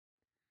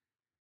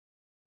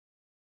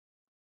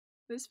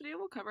This video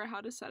will cover how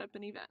to set up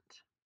an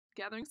event.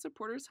 Gathering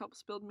supporters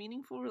helps build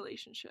meaningful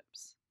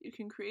relationships. You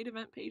can create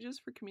event pages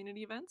for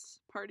community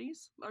events,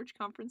 parties, large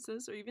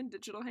conferences, or even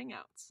digital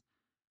hangouts.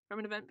 From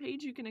an event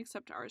page, you can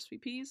accept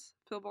RSVPs,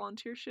 fill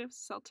volunteer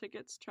shifts, sell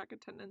tickets, track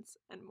attendance,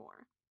 and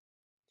more.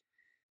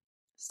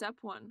 Step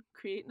 1.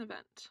 Create an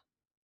event.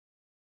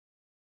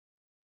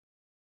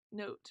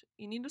 Note,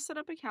 you need to set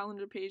up a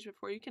calendar page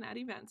before you can add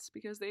events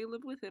because they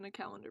live within a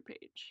calendar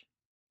page.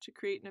 To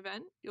create an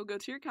event, you'll go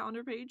to your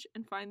calendar page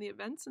and find the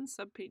Events and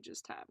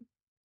Subpages tab.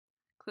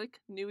 Click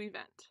New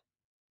Event.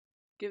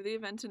 Give the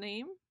event a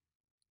name,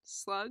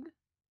 slug,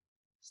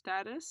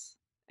 status,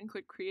 and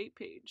click Create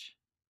Page.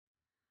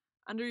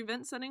 Under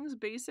Event Settings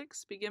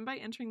Basics, begin by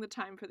entering the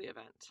time for the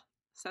event.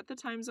 Set the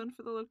time zone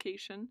for the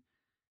location.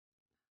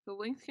 The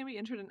length can be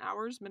entered in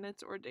hours,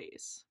 minutes, or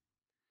days.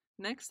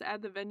 Next,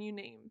 add the venue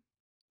name.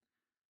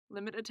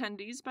 Limit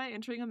attendees by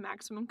entering a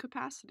maximum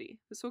capacity.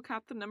 This will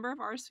cap the number of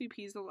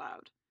RSVPs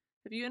allowed.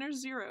 If you enter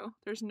 0,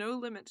 there's no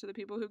limit to the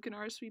people who can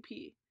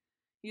RSVP.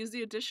 Use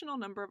the additional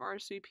number of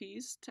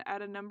RSVPs to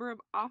add a number of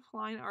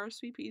offline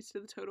RSVPs to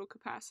the total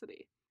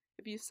capacity.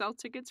 If you sell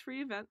tickets for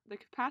your event, the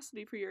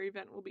capacity for your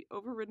event will be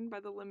overridden by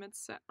the limits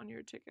set on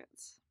your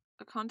tickets.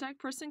 A contact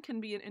person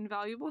can be an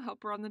invaluable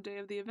helper on the day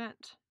of the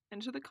event.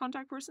 Enter the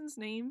contact person's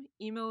name,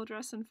 email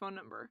address, and phone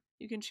number.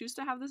 You can choose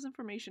to have this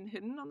information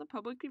hidden on the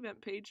public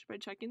event page by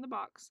checking the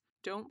box,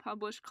 "Don't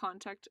publish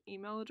contact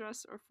email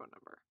address or phone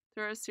number."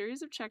 There are a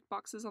series of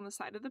checkboxes on the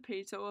side of the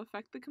page that will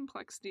affect the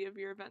complexity of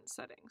your event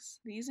settings.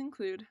 These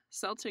include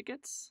sell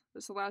tickets.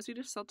 This allows you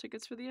to sell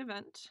tickets for the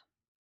event.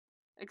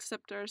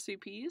 Accept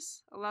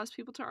RSVPs. Allows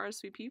people to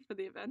RSVP for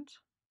the event.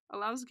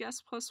 Allows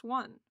guests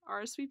 +1.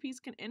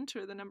 RSVPs can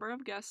enter the number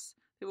of guests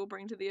they will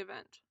bring to the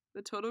event.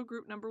 The total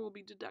group number will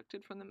be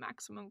deducted from the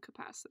maximum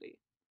capacity.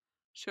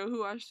 Show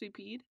who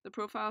RSVP'd. The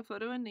profile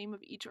photo and name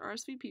of each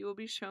RSVP will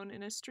be shown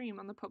in a stream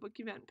on the public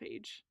event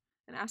page.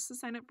 And ask to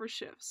sign up for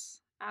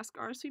shifts. Ask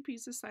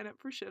RSVPs to sign up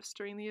for shifts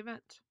during the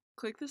event.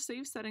 Click the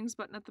Save Settings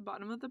button at the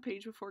bottom of the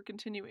page before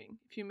continuing.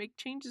 If you make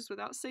changes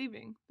without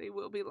saving, they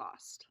will be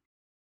lost.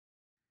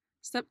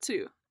 Step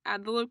 2.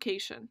 Add the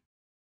location.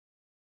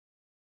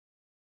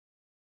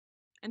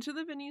 Enter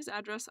the venue's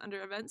address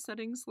under Event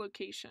Settings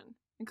Location.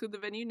 Include the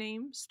venue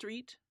name,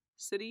 street,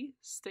 city,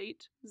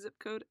 state, zip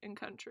code, and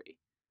country.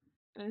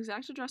 An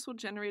exact address will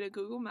generate a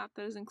Google map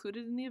that is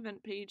included in the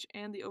event page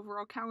and the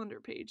overall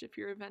calendar page if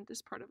your event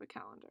is part of a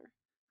calendar.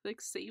 Click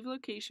Save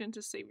Location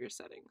to save your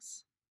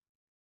settings.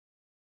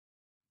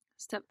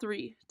 Step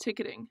 3.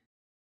 Ticketing.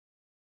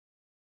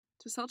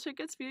 To sell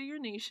tickets via your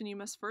nation, you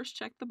must first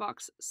check the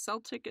box Sell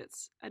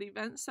Tickets at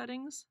Event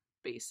Settings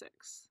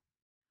Basics.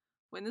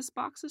 When this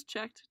box is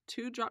checked,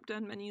 2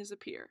 drop-down menus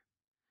appear.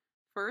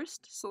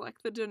 First,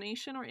 select the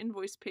donation or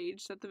invoice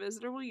page that the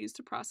visitor will use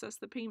to process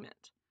the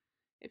payment.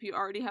 If you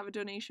already have a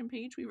donation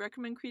page, we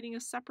recommend creating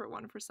a separate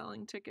one for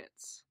selling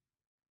tickets.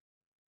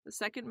 The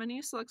second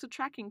menu selects a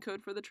tracking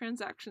code for the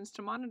transactions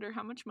to monitor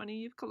how much money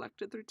you've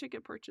collected through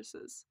ticket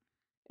purchases.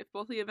 If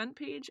both the event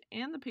page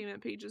and the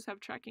payment pages have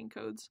tracking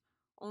codes,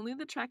 only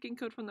the tracking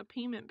code from the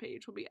payment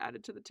page will be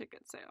added to the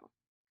ticket sale.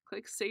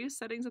 Click Save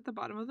Settings at the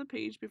bottom of the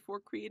page before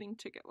creating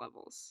ticket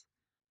levels.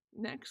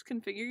 Next,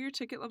 configure your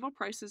ticket level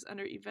prices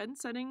under Event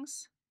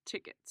Settings,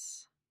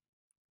 Tickets.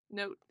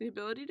 Note, the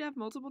ability to have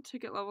multiple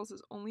ticket levels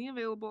is only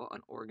available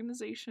on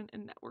organization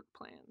and network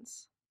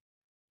plans.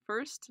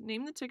 First,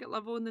 name the ticket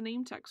level in the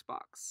name text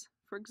box,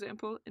 for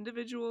example,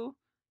 individual,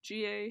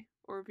 GA,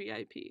 or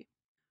VIP.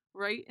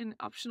 Write an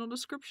optional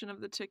description of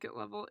the ticket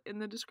level in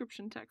the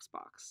description text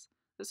box.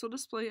 This will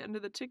display under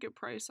the ticket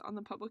price on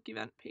the public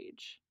event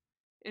page.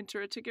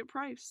 Enter a ticket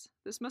price.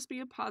 This must be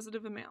a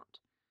positive amount.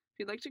 If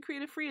you'd like to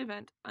create a free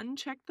event,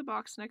 uncheck the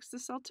box next to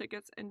Sell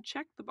Tickets and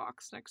check the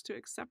box next to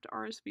Accept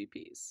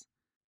RSVPs.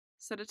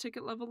 Set a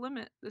ticket level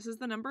limit. This is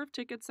the number of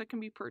tickets that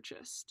can be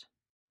purchased.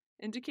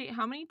 Indicate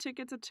how many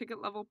tickets a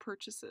ticket level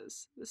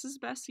purchases. This is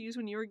best used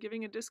when you are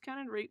giving a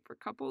discounted rate for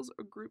couples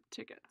or group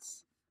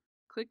tickets.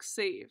 Click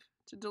Save.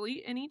 To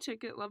delete any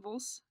ticket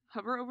levels,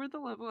 hover over the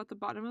level at the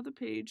bottom of the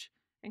page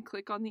and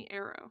click on the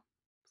arrow.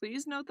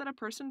 Please note that a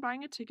person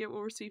buying a ticket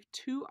will receive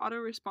 2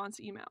 auto-response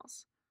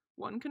emails,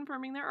 one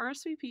confirming their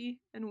RSVP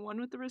and one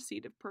with the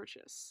receipt of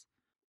purchase.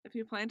 If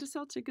you plan to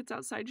sell tickets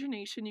outside your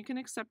nation, you can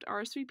accept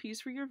RSVPs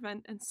for your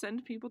event and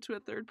send people to a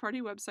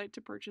third-party website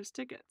to purchase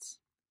tickets.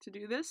 To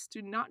do this,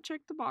 do not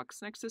check the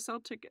box next to Sell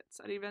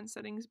Tickets at Event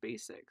Settings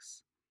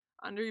Basics.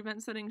 Under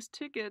Event Settings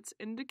Tickets,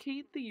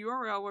 indicate the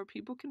URL where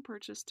people can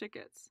purchase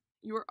tickets.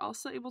 You are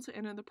also able to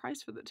enter the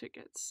price for the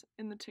tickets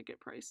in the ticket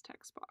price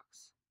text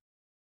box.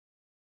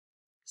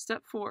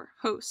 Step 4.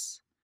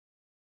 Hosts.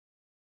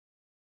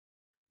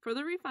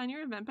 Further refine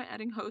your event by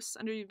adding hosts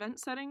under Event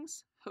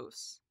Settings,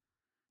 Hosts.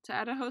 To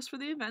add a host for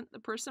the event, the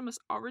person must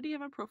already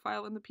have a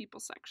profile in the People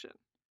section.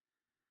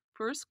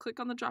 First, click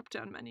on the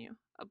drop-down menu.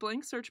 A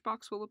blank search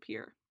box will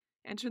appear.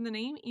 Enter the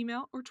name,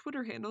 email, or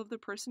Twitter handle of the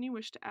person you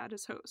wish to add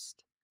as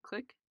host.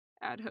 Click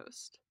Add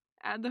Host.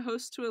 Add the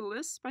host to a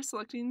list by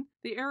selecting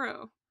the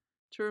arrow.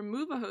 To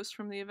remove a host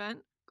from the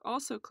event,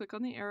 also click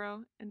on the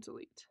arrow and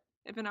delete.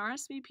 If an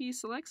RSVP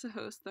selects a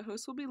host, the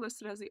host will be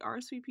listed as the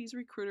RSVP's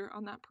recruiter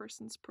on that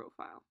person's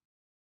profile.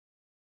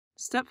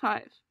 Step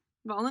 5.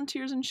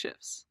 Volunteers and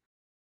shifts.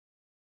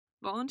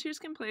 Volunteers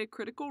can play a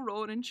critical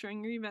role in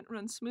ensuring your event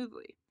runs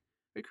smoothly.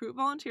 Recruit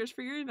volunteers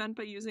for your event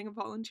by using a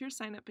volunteer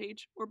sign-up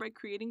page or by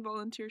creating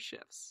volunteer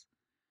shifts.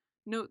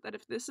 Note that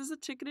if this is a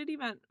ticketed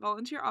event,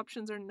 volunteer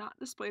options are not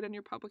displayed on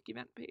your public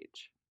event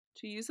page.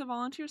 To use a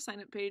volunteer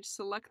sign-up page,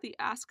 select the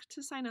Ask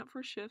to Sign Up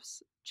for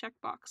Shifts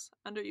checkbox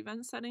under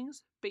Event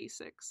Settings,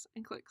 Basics,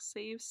 and click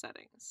Save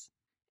Settings.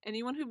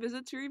 Anyone who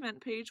visits your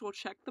event page will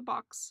check the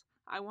box,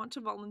 I want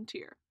to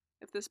volunteer.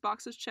 If this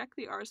box is checked,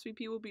 the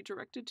RSVP will be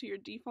directed to your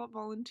default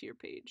volunteer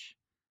page.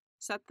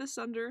 Set this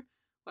under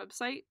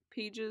Website,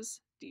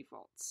 Pages,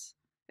 Defaults.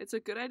 It's a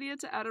good idea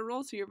to add a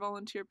role to your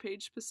volunteer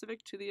page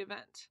specific to the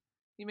event.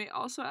 You may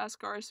also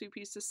ask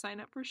RSVPs to sign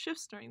up for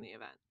shifts during the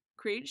event.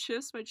 Create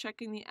shifts by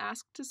checking the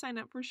Ask to Sign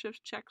Up for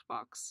Shift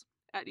checkbox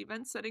at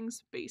Event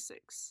Settings,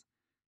 Basics.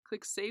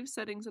 Click Save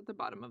Settings at the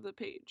bottom of the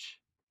page.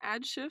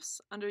 Add shifts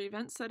under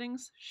Event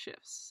Settings,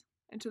 Shifts.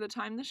 Enter the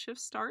time the shift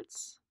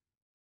starts.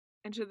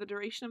 Enter the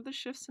duration of the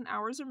shifts in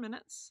hours or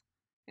minutes.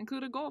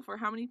 Include a goal for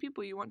how many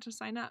people you want to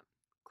sign up.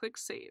 Click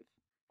Save.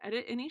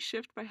 Edit any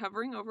shift by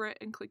hovering over it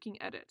and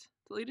clicking Edit.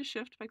 Delete a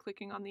shift by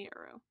clicking on the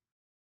arrow.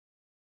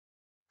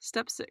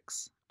 Step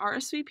 6.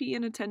 RSVP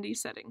and Attendee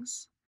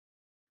Settings.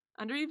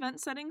 Under Event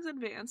Settings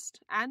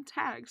Advanced, add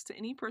tags to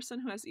any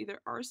person who has either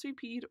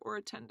RSVP'd or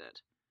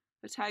attended.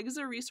 A tag is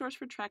a resource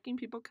for tracking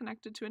people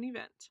connected to an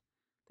event.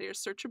 They are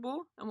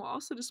searchable and will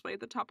also display at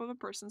the top of a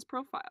person's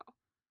profile.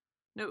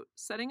 Note,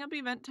 setting up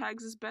event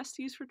tags is best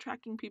used for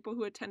tracking people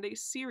who attend a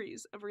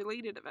series of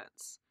related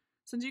events,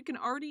 since you can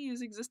already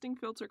use existing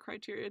filter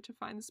criteria to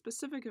find the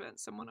specific event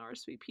someone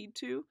RSVP'd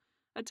to,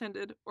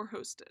 attended, or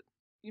hosted.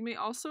 You may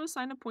also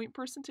assign a point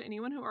person to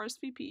anyone who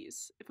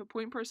RSVPs, if a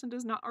point person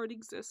does not already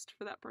exist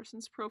for that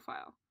person's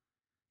profile.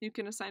 You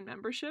can assign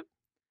membership.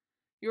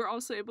 You are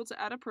also able to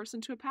add a person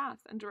to a path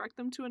and direct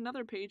them to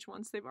another page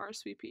once they've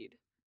RSVP'd.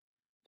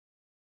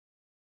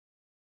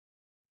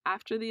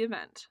 After the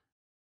event.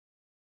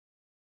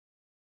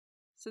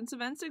 Since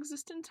events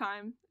exist in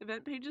time,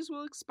 event pages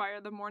will expire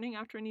the morning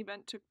after an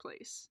event took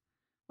place.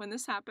 When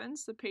this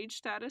happens, the page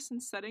status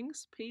and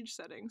page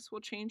settings, will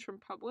change from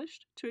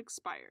published to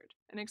expired.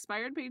 An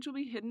expired page will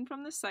be hidden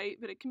from the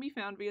site, but it can be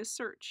found via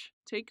search.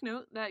 Take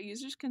note that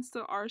users can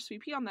still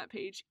RSVP on that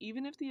page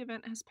even if the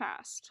event has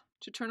passed.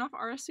 To turn off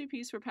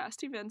RSVPs for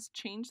past events,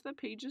 change the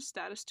page's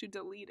status to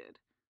deleted.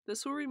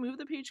 This will remove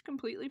the page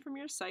completely from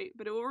your site,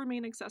 but it will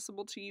remain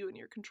accessible to you in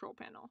your control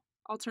panel.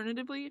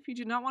 Alternatively, if you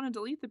do not want to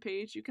delete the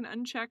page, you can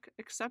uncheck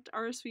Accept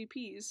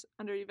RSVPs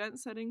under Event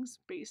Settings,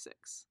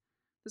 Basics.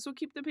 This will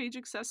keep the page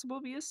accessible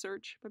via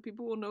search, but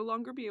people will no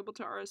longer be able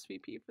to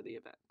RSVP for the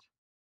event.